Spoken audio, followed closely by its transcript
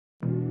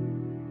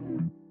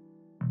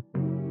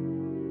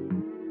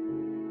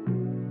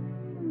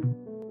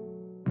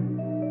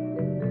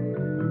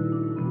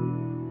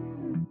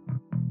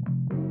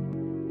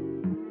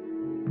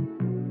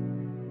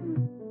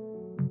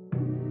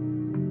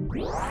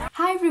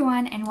Hi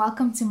everyone, and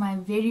welcome to my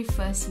very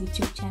first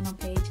YouTube channel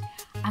page.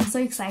 I'm so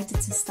excited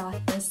to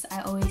start this.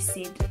 I always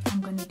said I'm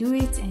gonna do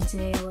it, and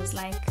today I was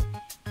like,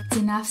 it's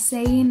enough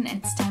saying,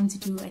 it's time to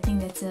do. I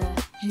think that's a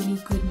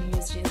really good New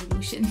Year's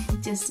resolution,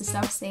 just to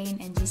stop saying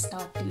and just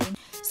start doing.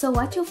 So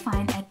what you'll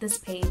find at this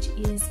page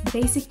is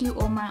basically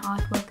all my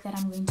artwork that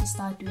I'm going to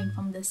start doing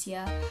from this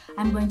year.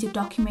 I'm going to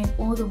document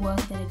all the work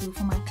that I do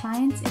for my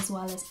clients as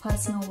well as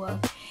personal work.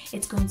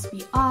 It's going to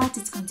be art,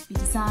 it's going to be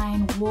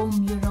design, wall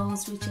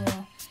murals, which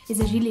is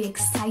a really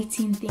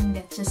exciting thing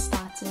that just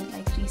started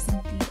like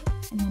recently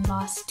in the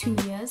last 2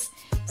 years.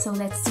 So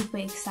that's super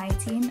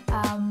exciting.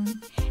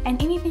 And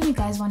anything you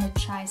guys want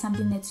to try,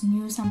 something that's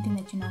new, something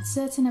that you're not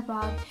certain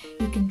about,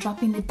 you can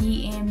drop in the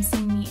DM,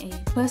 send me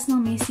a personal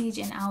message,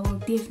 and I will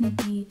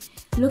definitely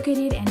look at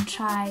it and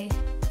try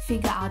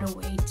figure out a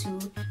way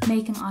to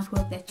make an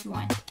artwork that you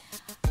want.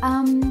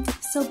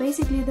 So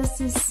basically this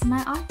is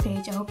my art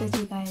page. I hope that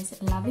you guys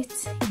love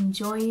it,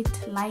 enjoy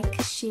it,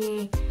 like,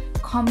 share,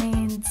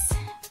 comment,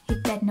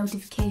 hit that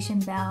notification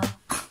bell,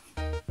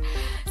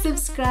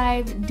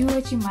 subscribe, do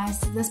what you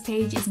must. This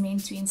page is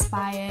meant to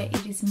inspire,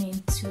 it is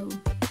meant to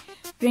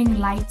bring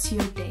light to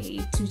your day,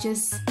 to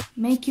just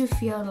make you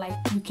feel like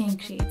you can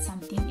create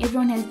something.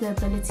 Everyone has the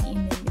ability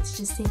in them, it's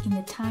just taking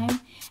the time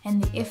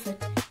and the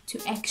effort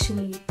to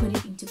actually put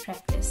it into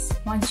practice.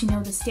 Once you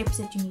know the steps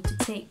that you need to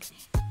take,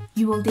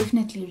 you will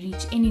definitely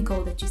reach any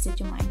goal that you set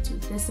your mind to.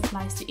 This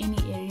applies to any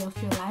area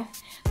of your life,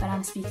 but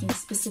I'm speaking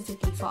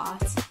specifically for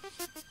art.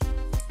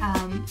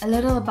 A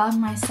little about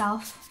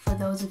myself for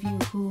those of you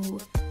who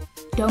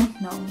don't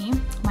know me.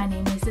 My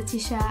name is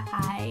Latisha.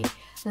 I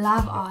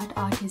love art.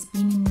 Art has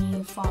been in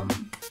me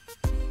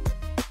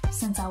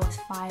since I was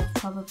 5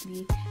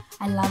 probably.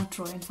 I love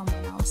drawing from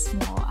when I was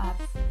small.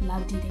 I've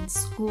loved it in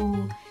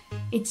school.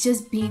 It's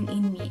just been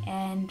in me,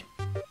 and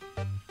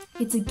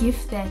it's a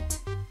gift that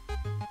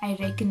I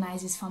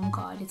recognize is from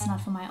God. It's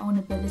not for my own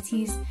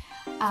abilities.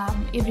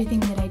 Everything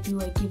that I do,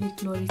 I give it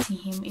glory to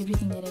Him.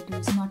 Everything that I do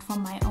is not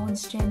from my own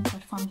strength,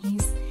 but from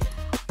His.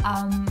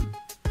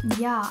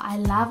 Yeah, I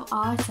love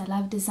art. I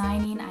love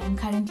designing. I am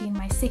currently in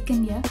my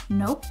 2nd year.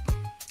 Nope,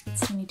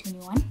 it's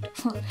 2021.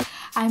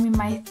 I'm in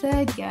my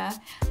 3rd year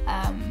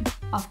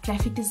of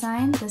graphic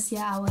design. This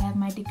year I will have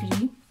my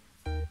degree.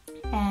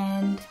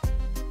 And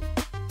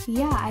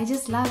yeah, I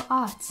just love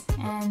art,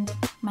 and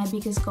my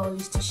biggest goal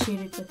is to share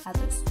it with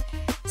others.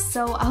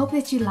 So I hope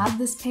that you love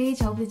this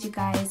page. I hope that you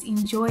guys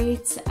enjoy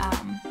it.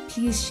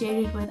 Please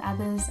share it with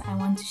others. I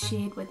want to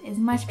share it with as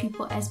much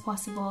people as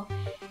possible.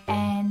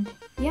 And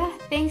yeah,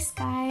 thanks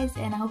guys,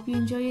 and I hope you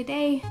enjoy your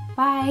day.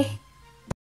 Bye.